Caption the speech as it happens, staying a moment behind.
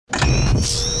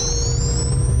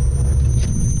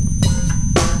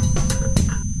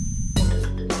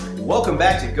Welcome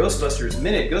back to Ghostbusters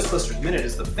Minute. Ghostbusters Minute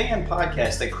is the fan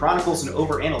podcast that chronicles and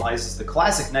overanalyzes the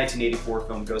classic 1984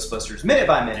 film Ghostbusters minute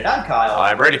by minute. I'm Kyle.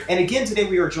 I'm Brady. And again today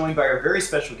we are joined by our very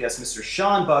special guest, Mr.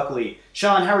 Sean Buckley.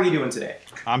 Sean, how are you doing today?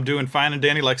 I'm doing fine and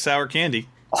dandy like sour candy.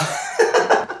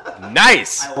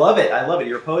 Nice! I love it.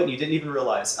 You're a poet and you didn't even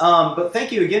realize. But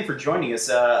thank you again for joining us.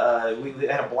 We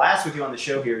had a blast with you on the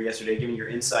show here yesterday, giving your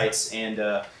insights and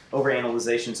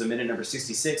overanalyzations of minute number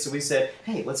 66. So we said,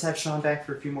 hey, let's have Sean back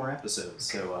for a few more episodes.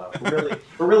 So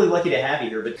we're really lucky to have you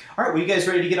here. But all right, well, you guys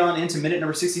ready to get on into minute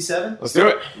number 67? Let's do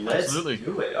it. Let's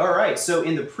do it. All right. So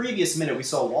in the previous minute, we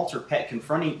saw Walter Peck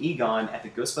confronting Egon at the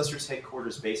Ghostbusters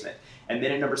headquarters basement. At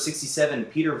minute number 67,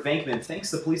 Peter Venkman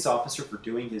thanks the police officer for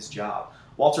doing his job.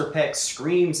 Walter Peck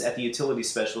screams at the utility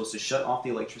specialist to shut off the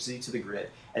electricity to the grid.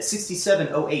 At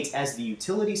 67:08, as the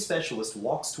utility specialist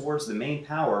walks towards the main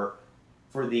power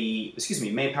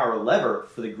lever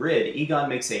for the grid, Egon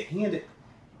makes a hand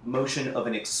motion of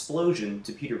an explosion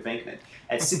to Peter Venkman.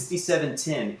 At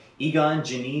 67:10, Egon,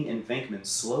 Janine, and Venkman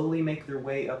slowly make their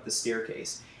way up the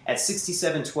staircase. At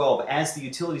 67:12, as the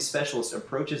utility specialist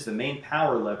approaches the main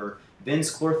power lever,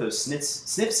 Vince Clortho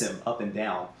sniffs him up and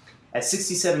down. At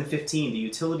 67:15, the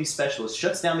utility specialist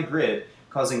shuts down the grid,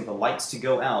 causing the lights to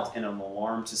go out and an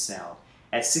alarm to sound.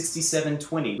 At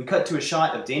 67:20, we cut to a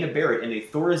shot of Dana Barrett in a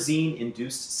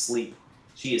Thorazine-induced sleep.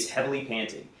 She is heavily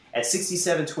panting. At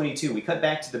 67:22, we cut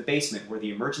back to the basement where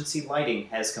the emergency lighting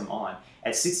has come on.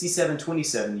 At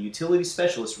 67:27, the utility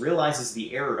specialist realizes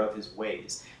the error of his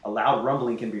ways. A loud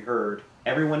rumbling can be heard.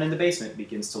 Everyone in the basement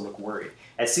begins to look worried.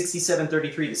 At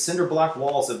 67:33, the cinder block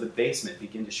walls of the basement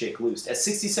begin to shake loose. At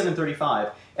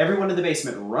 67:35, everyone in the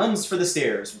basement runs for the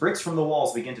stairs. Bricks from the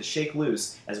walls begin to shake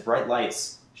loose as bright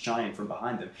lights shine from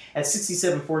behind them. At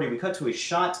 67:40, we cut to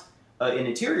an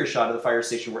interior shot of the fire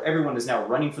station where everyone is now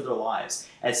running for their lives.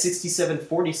 At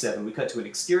 67:47, we cut to an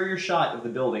exterior shot of the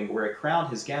building where a crowd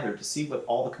has gathered to see what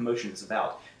all the commotion is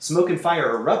about. Smoke and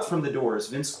fire erupt from the doors.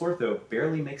 Vince Clortho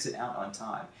barely makes it out on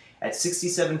time. At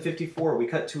 67:54, we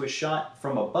cut to a shot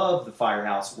from above the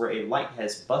firehouse where a light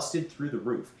has busted through the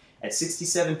roof. At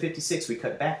 67:56, we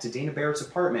cut back to Dana Barrett's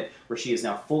apartment where she is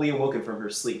now fully awoken from her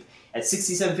sleep. At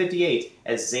 67:58,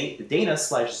 as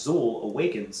Dana/Zool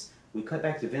awakens, we cut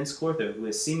back to Vince Clortho, who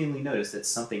has seemingly noticed that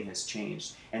something has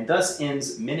changed. And thus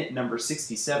ends minute number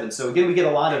 67. So again, we get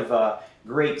a lot of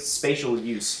great spatial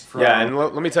use. And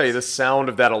let me tell you, the sound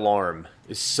of that alarm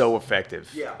is so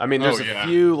effective. Yeah. I mean, there's a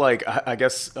few,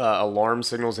 alarm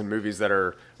signals in movies that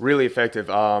are really effective.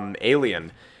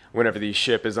 Alien, whenever the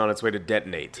ship is on its way to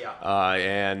detonate. Yeah.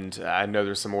 And I know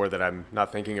there's some more that I'm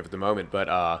not thinking of at the moment,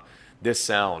 but this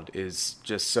sound is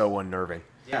just so unnerving.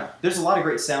 Yeah, there's a lot of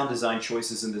great sound design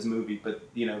choices in this movie, but,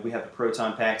 we have the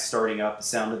proton pack starting up, the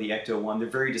sound of the Ecto-1. They're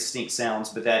very distinct sounds,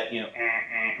 but that,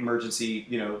 emergency,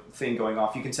 thing going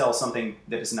off, you can tell something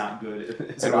that is not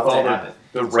good is about to happen.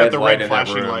 The red light in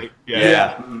flashing that room. light.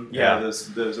 Yeah.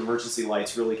 Those emergency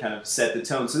lights really kind of set the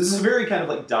tone. So this is a very kind of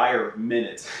like dire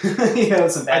minute.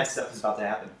 Some bad stuff is about to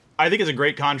happen. I think it's a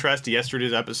great contrast to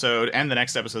yesterday's episode and the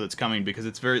next episode that's coming, because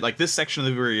it's very like this section of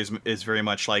the movie is very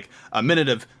much like a minute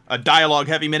of a dialogue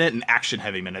heavy minute and action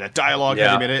heavy minute, a dialogue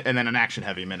heavy minute and then an action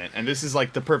heavy minute, and this is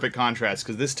like the perfect contrast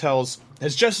because this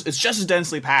it's just as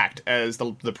densely packed as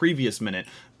the previous minute,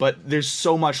 but there's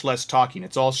so much less talking.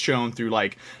 It's all shown through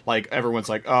like everyone's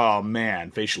like, oh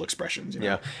man, facial expressions.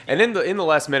 Yeah, and in the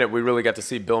last minute we really got to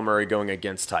see Bill Murray going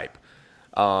against type,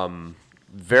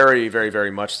 very very very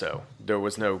much so. There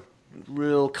was no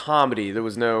real comedy. There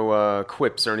was no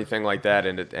quips or anything like that,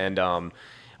 and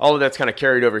all of that's kind of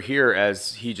carried over here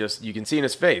as you can see in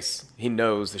his face, he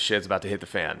knows the shit's about to hit the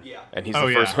fan. Yeah. And he's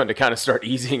the first one to kind of start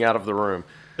easing out of the room.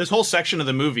 This whole section of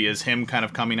the movie is him kind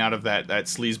of coming out of that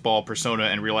sleazeball persona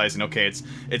and realizing, okay,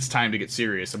 it's time to get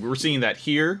serious. And we're seeing that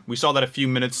here. We saw that a few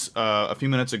minutes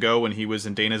ago when he was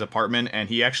in Dana's apartment, and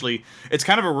it's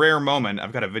kind of a rare moment.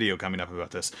 I've got a video coming up about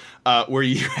this, where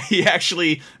he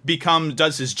actually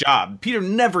does his job. Peter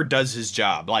never does his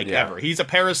job, ever. He's a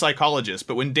parapsychologist,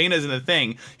 but when Dana's in the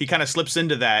thing, he kind of slips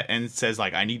into that and says,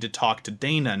 I need to talk to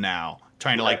Dana now,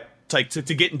 trying to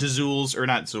to get into Zool's, or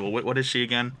not Zool. What is she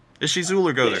again? Is she Zool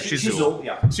or Gother? She's Zool,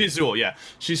 yeah. She's Zool, yeah.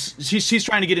 She's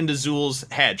trying to get into Zool's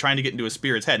head, trying to get into a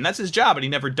spirit's head, and that's his job, and he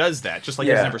never does that, just like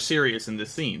he's never serious in this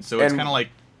scene. So it's kind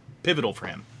of pivotal for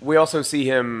him. We also see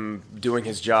him doing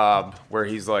his job where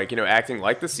he's acting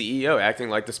like the CEO,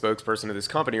 acting like the spokesperson of this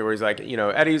company, where he's like,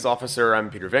 Eddie's officer, I'm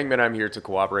Peter Venkman, I'm here to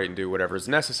cooperate and do whatever is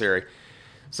necessary.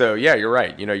 So yeah, you're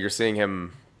right. You're seeing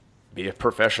him be a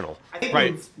professional. I think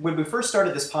Right. when we first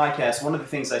started this podcast, one of the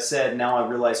things I said, now I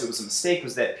realize it was a mistake,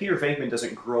 was that Peter Venkman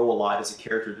doesn't grow a lot as a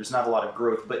character. There's not a lot of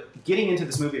growth. But getting into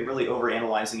this movie and really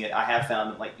overanalyzing it, I have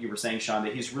found, like you were saying, Sean,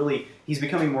 that he's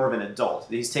becoming more of an adult.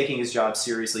 He's taking his job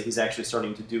seriously. He's actually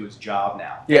starting to do his job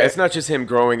now. Yeah, it's not just him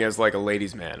growing as like a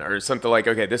ladies' man or something like,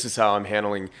 okay, this is how I'm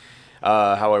handling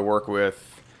how I work with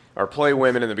or play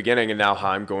women in the beginning, and now how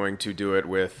I'm going to do it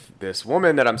with this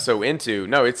woman that I'm so into.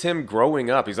 No, it's him growing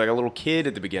up. He's like a little kid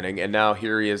at the beginning, and now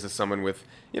here he is as someone with,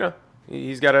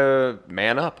 he's got to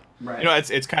man up.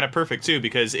 Right. It's kind of perfect too,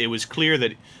 because it was clear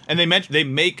that, and they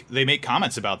make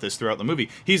comments about this throughout the movie.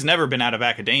 He's never been out of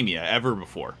academia ever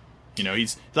before.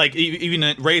 He's like,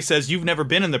 even Ray says, you've never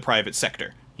been in the private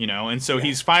sector. And so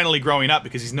he's finally growing up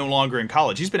because he's no longer in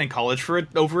college. He's been in college for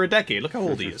over a decade. Look how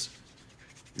old he is.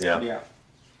 Yeah.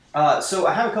 So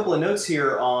I have a couple of notes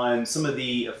here on some of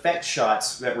the effect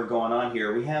shots that were going on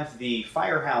here. We have the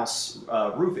firehouse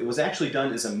roof. It was actually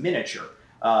done as a miniature,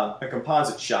 a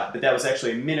composite shot, but that was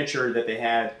actually a miniature that they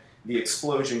had the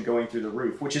explosion going through the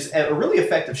roof, which is a really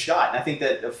effective shot. And I think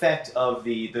that effect of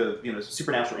the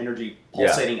supernatural energy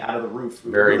pulsating out of the roof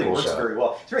really cool works shot. very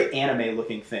well. It's a very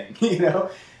anime-looking thing,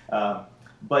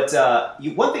 But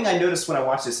one thing I noticed when I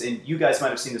watched this, and you guys might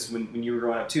have seen this when you were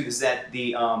growing up too, is that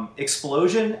the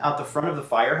explosion out the front of the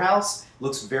firehouse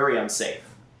looks very unsafe.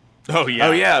 Oh yeah.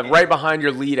 Oh, yeah, right behind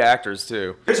your lead actors,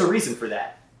 too. There's a reason for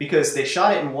that. Because they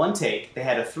shot it in one take. They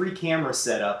had a 3-camera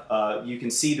setup. You can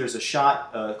see there's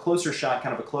a closer shot,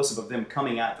 kind of a close-up of them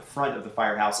coming out the front of the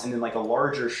firehouse, and then like a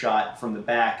larger shot from the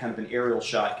back, kind of an aerial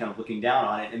shot, kind of looking down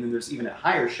on it, and then there's even a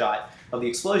higher shot of the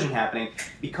explosion happening.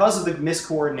 Because of the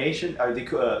miscoordination, or the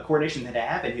coordination that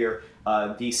happened here,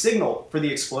 the signal for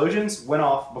the explosions went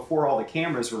off before all the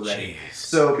cameras were ready. Jeez.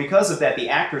 So because of that, the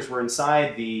actors were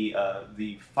inside the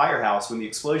firehouse when the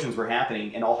explosions were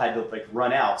happening and all had to like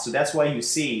run out. So that's why you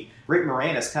see Rick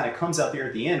Moranis kind of comes out there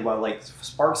at the end while like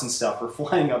sparks and stuff are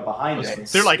flying up behind him.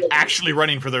 They're like actually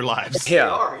running for their lives.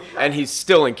 Yeah, and he's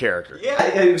still in character.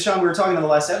 Yeah, Sean, we were talking in the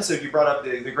last episode. You brought up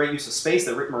the great use of space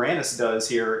that Rick Moranis does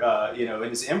here, in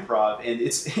his improv, and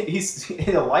he's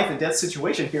in a life and death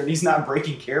situation here, and he's not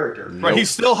breaking character. Right, he's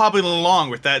still hobbling along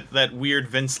with that weird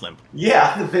Vince limp.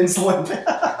 Yeah, the Vince limp.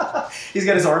 He's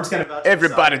got his arms kind of out.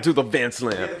 Everybody do the Vince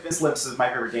limp. Yeah, the Vince limp is my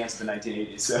favorite dance of the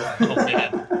 1980s. So. Oh,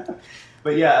 man.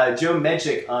 But yeah, Joe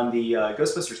Medjick on the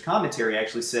Ghostbusters commentary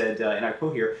actually said, and I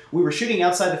quote here, "We were shooting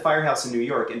outside the firehouse in New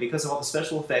York, and because of all the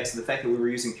special effects and the fact that we were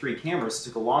using 3 cameras, it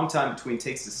took a long time between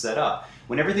takes to set up.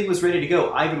 When everything was ready to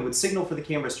go, Ivan would signal for the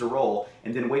cameras to roll,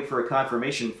 and then wait for a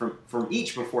confirmation from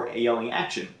each before yelling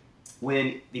action.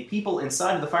 When the people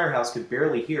inside of the firehouse could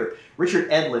barely hear,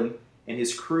 Richard Edlin and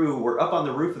his crew were up on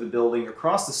the roof of the building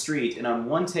across the street, and on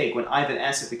one take, when Ivan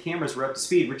asked if the cameras were up to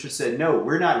speed, Richard said, 'No,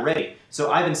 we're not ready.' So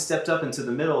Ivan stepped up into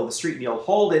the middle of the street and yelled,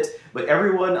 'Hold it!' But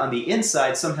everyone on the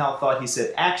inside somehow thought he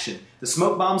said, 'Action!' The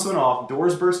smoke bombs went off,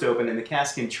 doors burst open, and the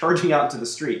cast came charging out into the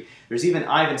street. There's even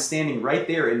Ivan standing right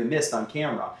there in the mist on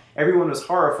camera. Everyone was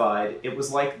horrified. It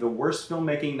was like the worst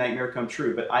filmmaking nightmare come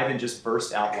true, but Ivan just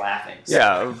burst out laughing." So,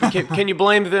 Yeah, can you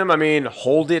blame them? I mean,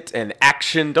 Hold It and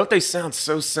Action, don't they sound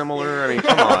so similar? I mean,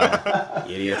 come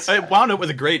on, idiots. It wound up with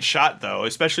a great shot though,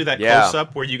 especially that Yeah. close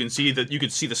up where you could see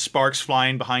the sparks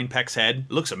flying behind Peck's head.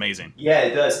 It looks amazing. yeah,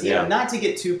 it does. Yeah. Not to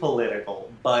get too political,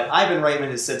 but Ivan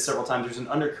Reitman has said several times there's an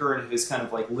undercurrent of his kind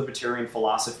of like libertarian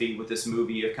philosophy with this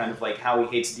movie of kind of like how he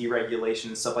hates deregulation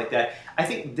and stuff like that. I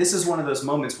think this is one of those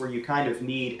moments where you kind of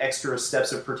need extra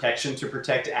steps of protection to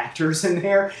protect actors in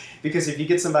there, because if you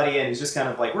get somebody in who's just kind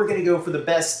of like, we're going to go for the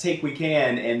best take we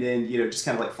can, and then just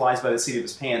kind of like flies by the seat of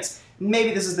his pants,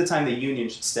 maybe this is the time the union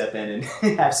should step in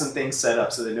and have some things set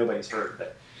up so that nobody's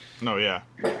hurt. Oh yeah.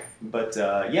 But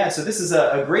yeah, so this is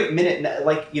a great minute.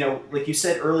 Like you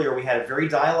said earlier, we had a very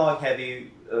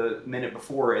dialogue-heavy minute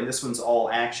before, and this one's all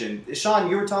action. Sean,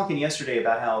 you were talking yesterday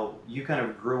about how you kind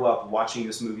of grew up watching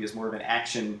this movie as more of an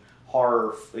action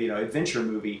horror, adventure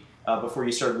movie before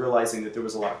you started realizing that there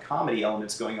was a lot of comedy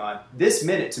elements going on. This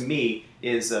minute to me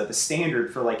is the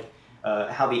standard for like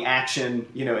how the action,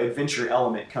 adventure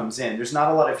element comes in. There's not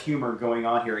a lot of humor going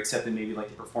on here, except in maybe like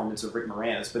the performance of Rick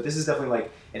Moranis. But this is definitely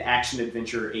like an action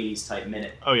adventure 80s type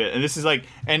minute. Oh yeah, and this is like,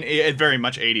 and it very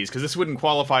much 80s, because this wouldn't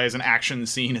qualify as an action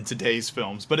scene in today's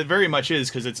films, but it very much is,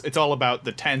 because it's all about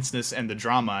the tenseness and the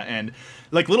drama, and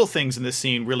like little things in this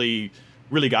scene really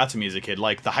got to me as a kid,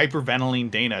 like the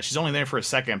hyperventilating Dana. She's only there for a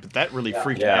second, but that really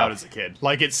freaked me out as a kid.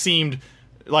 Like it seemed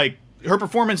like her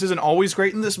performance isn't always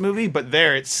great in this movie, but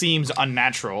there it seems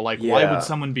unnatural. Like why would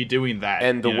someone be doing that?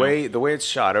 And the way it's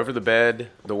shot over the bed,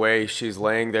 the way she's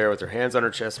laying there with her hands on her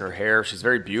chest and her hair, she's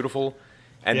very beautiful.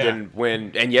 And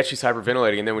then yet she's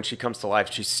hyperventilating, and then when she comes to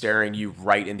life, she's staring you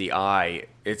right in the eye.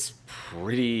 It's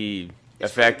pretty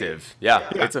effective. Yeah,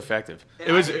 it's effective.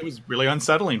 It was really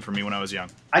unsettling for me when I was young.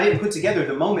 I didn't put together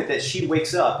the moment that she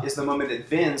wakes up is the moment that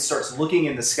Vin starts looking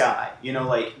in the sky. You know,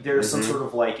 like there's some sort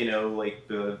of like, you know, like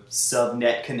the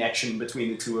subnet connection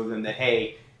between the two of them that,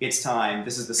 hey, it's time.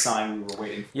 This is the sign we were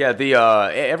waiting for. Yeah, the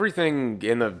everything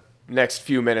in the next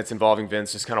few minutes involving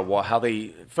Vince, just kind of how they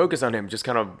focus on him, just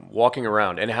kind of walking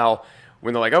around, and how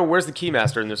when they're like, oh, where's the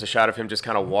Keymaster? And there's a shot of him just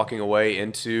kind of walking away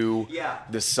into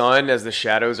the sun as the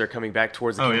shadows are coming back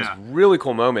towards the Keymaster. Really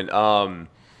cool moment.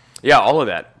 Yeah, all of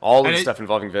that. All of the stuff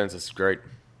involving Vince is great.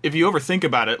 If you overthink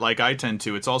about it, like I tend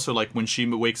to, it's also like when she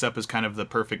wakes up is kind of the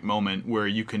perfect moment where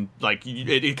you can, like,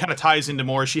 it kind of ties into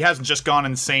more. She hasn't just gone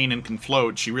insane and can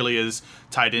float. She really is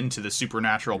tied into the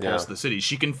supernatural pulse of the city.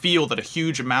 She can feel that a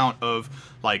huge amount of,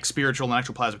 like, spiritual and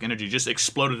ectoplasmic energy just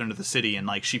exploded into the city, and,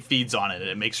 like, she feeds on it, and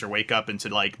it makes her wake up into,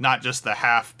 like, not just the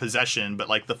half possession, but,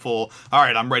 like, the full, all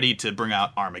right, I'm ready to bring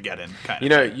out Armageddon kind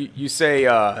of thing. You say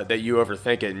that you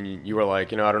overthink it, and you were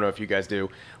like, I don't know if you guys do.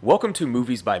 Welcome to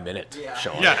Movies by Minute,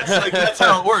 Sean. Yeah, it's like, that's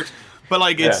how it works. But,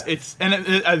 like, it's and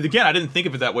again, I didn't think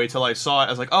of it that way till I saw it. I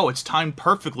was like, oh, it's timed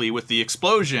perfectly with the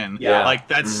explosion. Yeah. Like,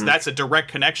 that's a direct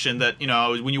connection that,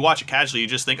 when you watch it casually, you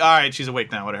just think, all right, she's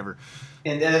awake now, whatever.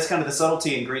 And that's kind of the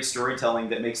subtlety and great storytelling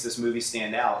that makes this movie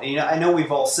stand out. And, I know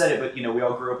we've all said it, but, we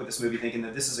all grew up with this movie thinking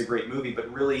that this is a great movie,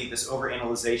 but really this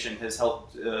overanalyzation has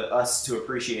helped us to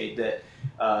appreciate that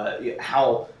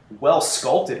how well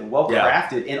sculpted and well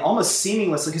crafted and almost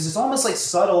seamlessly, because it's almost like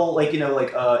subtle, like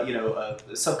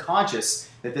subconscious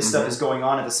that this stuff is going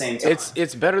on at the same time.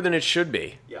 It's better than it should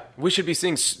be. Yeah, we should be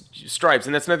seeing Stripes,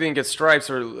 and that's nothing against Stripes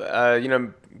or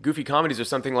goofy comedies or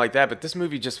something like that. But this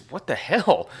movie just, what the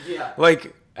hell? Yeah,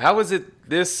 like, how is it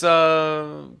this?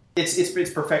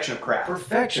 It's perfection of craft.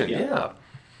 Perfection, yeah.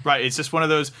 Right. It's just one of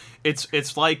those.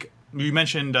 It's like you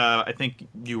mentioned. I think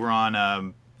you were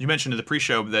on. You mentioned in the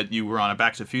pre-show that you were on a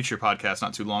Back to the Future podcast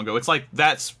not too long ago. It's like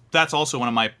that's also one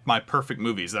of my perfect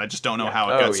movies that I just don't know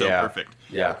how it got so perfect.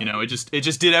 Yeah. It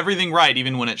just did everything right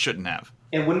even when it shouldn't have.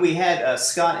 And when we had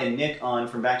Scott and Nick on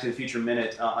from Back to the Future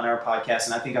Minute on our podcast,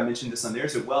 and I think I mentioned this on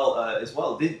theirs as well,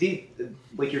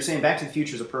 like you're saying, Back to the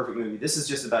Future is a perfect movie. This is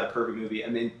just about a perfect movie. I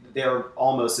mean, they're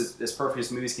almost as perfect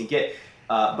as movies can get.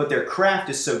 But their craft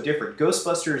is so different.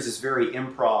 Ghostbusters is very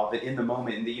improv in the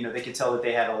moment, and they could tell that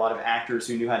they had a lot of actors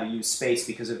who knew how to use space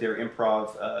because of their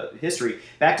improv history.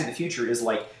 Back to the Future is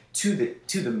like to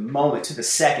the moment, to the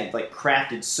second, like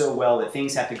crafted so well that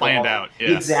things have to go planned out.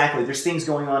 Yeah. Exactly. There's things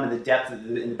going on in the depth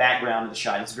in the background of the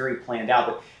shot. It's very planned out,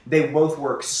 but they both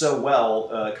work so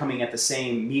well, coming at the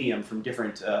same medium from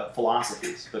different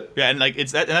philosophies. But yeah, and like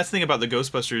that's the thing about the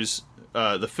Ghostbusters.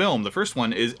 The film, the first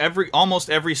one, is almost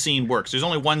every scene works. There's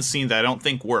only one scene that I don't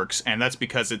think works, and that's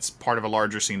because it's part of a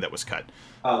larger scene that was cut.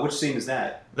 Which scene is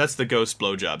that? That's the ghost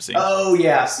blowjob scene. Oh,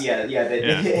 yes.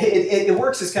 It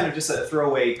works as kind of just a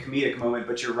throwaway comedic moment,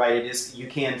 but you're right. It is. You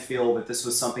can feel that this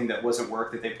was something that wasn't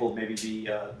work, that they pulled maybe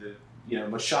the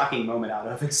most shocking moment out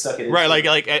of and stuck it in. Right,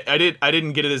 like I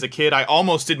didn't get it as a kid. I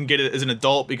almost didn't get it as an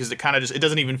adult because it kind of just, it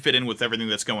doesn't even fit in with everything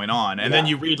that's going on. And then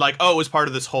you read like, oh, it was part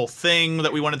of this whole thing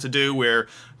that we wanted to do where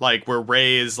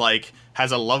Ray is like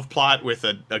has a love plot with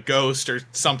a ghost or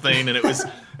something, and it was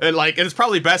it's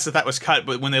probably best that was cut,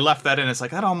 but when they left that in, it's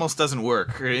like that almost doesn't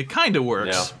work. It kind of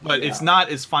works, but it's not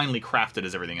as finely crafted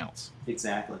as everything else.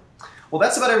 Exactly. Well,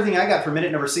 that's about everything I got for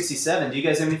minute number 67. Do you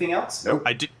guys have anything else? Nope.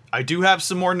 I do have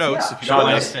some more notes, if you don't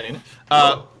mind saying.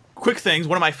 Quick things.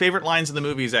 One of my favorite lines in the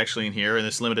movie is actually in here, in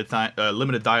this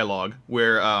limited dialogue,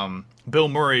 where Bill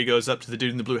Murray goes up to the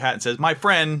dude in the blue hat and says, "My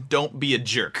friend, don't be a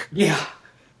jerk." Yeah.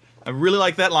 I really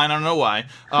like that line. I don't know why.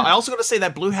 I also got to say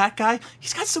that blue hat guy,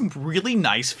 he's got some really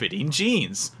nice fitting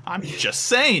jeans. I'm just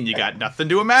saying, you got nothing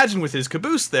to imagine with his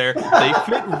caboose there. They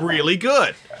fit really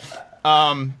good.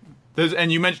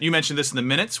 And you mentioned this in the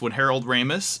minutes when Harold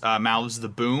Ramis mouths the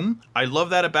boom. I love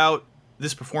that about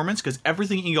this performance because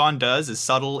everything Egon does is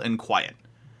subtle and quiet.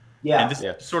 Yeah. And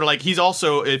this sort of like he's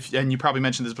also, and you probably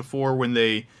mentioned this before when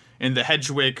they in the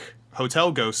Hedgewick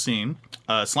hotel ghost scene,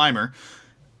 Slimer,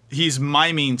 he's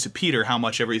miming to Peter how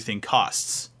much everything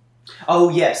costs. Oh,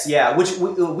 yes, yeah. Which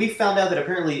we found out that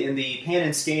apparently in the pan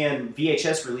and scan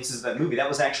VHS releases of that movie, that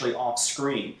was actually off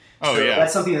screen. Oh, So yeah.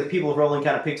 that's something that people have Roland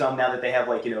kind of picked on now that they have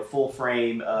like, full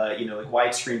frame, like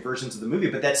widescreen versions of the movie.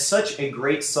 But that's such a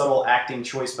great subtle acting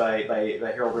choice by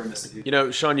Harold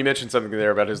Ramis. Sean, you mentioned something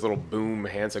there about his little boom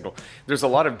hand signal. There's a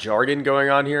lot of jargon going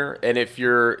on here, and if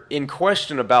you're in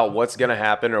question about what's going to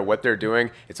happen or what they're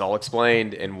doing, it's all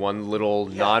explained in one little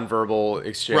nonverbal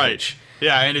exchange. Right.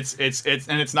 Yeah, and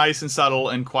it's nice and subtle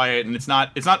and quiet, and it's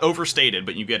not overstated,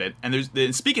 but you get it.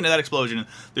 And speaking of that explosion,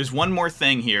 there's one more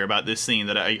thing here about this scene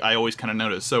that I always kind of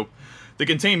notice. So, the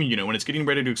containment unit, when it's getting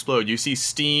ready to explode, you see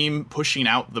steam pushing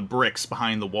out the bricks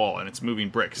behind the wall, and it's moving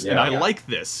bricks. Yeah. And I like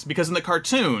this because in the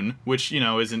cartoon, which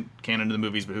isn't canon to the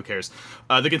movies, but who cares?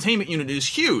 The containment unit is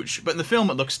huge, but in the film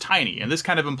it looks tiny, and this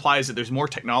kind of implies that there's more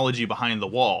technology behind the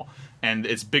wall, and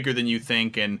it's bigger than you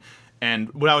think.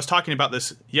 And when I was talking about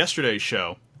this yesterday's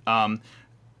show,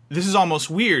 this is almost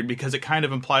weird because it kind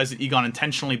of implies that Egon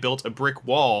intentionally built a brick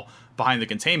wall behind the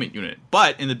containment unit.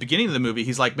 But in the beginning of the movie,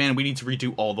 he's like, man, we need to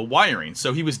redo all the wiring.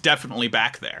 So he was definitely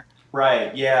back there.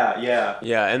 Right, yeah.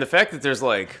 Yeah, and the fact that there's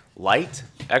like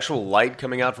actual light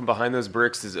coming out from behind those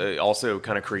bricks is also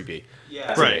kind of creepy.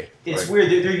 Yeah, Right. It's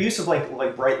weird. Their use of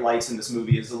like bright lights in this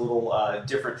movie is a little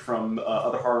different from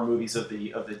other horror movies of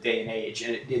the day and age,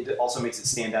 and it also makes it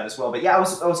stand out as well. But yeah, I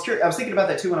was curious. I was thinking about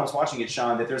that too when I was watching it,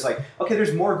 Sean. That there's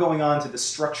there's more going on to the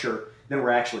structure than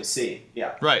we're actually seeing.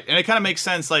 Yeah. Right, and it kind of makes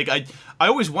sense. Like I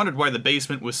always wondered why the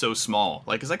basement was so small.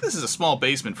 Like it's like this is a small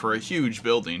basement for a huge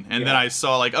building, and then I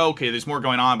saw like, oh, okay, there's more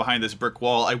going on behind this brick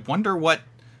wall. I wonder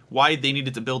why they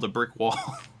needed to build a brick wall.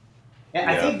 And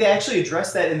I think they actually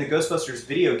addressed that in the Ghostbusters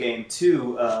video game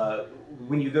too.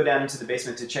 When you go down into the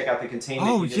basement to check out the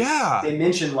containment units, they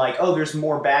mention there's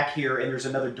more back here, and there's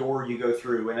another door you go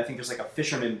through, and I think there's like a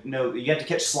fisherman. No, you have to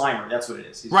catch Slimer. That's what it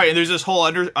is. Right, and there's this whole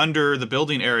under the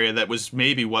building area that was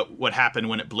maybe what happened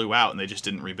when it blew out, and they just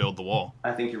didn't rebuild the wall.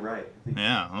 I think you're right.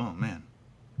 Yeah. Oh man.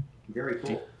 Very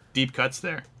cool. Deep cuts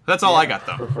there. That's all I got,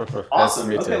 though. Awesome.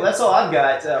 Me too. Okay, that's all I've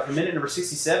got for minute number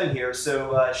 67 here.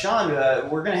 So, Sean,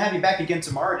 we're going to have you back again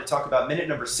tomorrow to talk about minute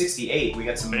number 68. We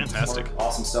got some Fantastic. more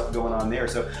awesome stuff going on there.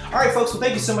 So, all right, folks, well,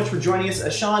 thank you so much for joining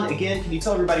us. Sean, again, can you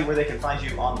tell everybody where they can find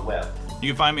you on the web? You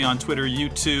can find me on Twitter,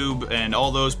 YouTube, and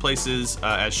all those places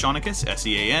as Seanicus,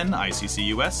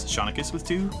 SEANICCUS, Seanicus with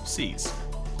 2 C's.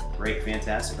 Great,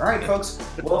 fantastic. All right, folks.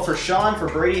 Well, for Sean, for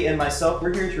Brady, and myself,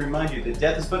 we're here to remind you that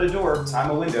death is but a door,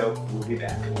 time a window. We'll be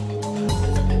back.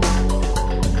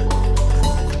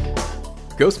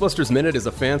 Ghostbusters Minute is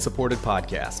a fan-supported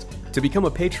podcast. To become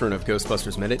a patron of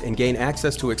Ghostbusters Minute and gain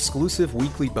access to exclusive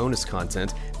weekly bonus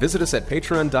content, visit us at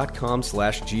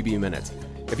patreon.com/gbminute.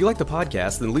 If you like the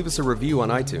podcast, then leave us a review on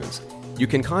iTunes. You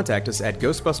can contact us at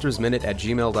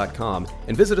ghostbustersminute@gmail.com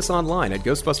and visit us online at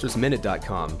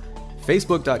ghostbustersminute.com.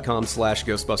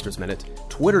 Facebook.com/GhostbustersMinute,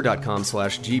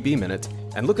 Twitter.com/GBMinute,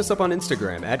 and look us up on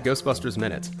Instagram at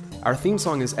GhostbustersMinute. Our theme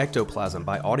song is Ectoplasm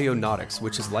by Audionautics,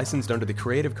 which is licensed under the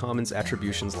Creative Commons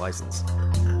Attributions license.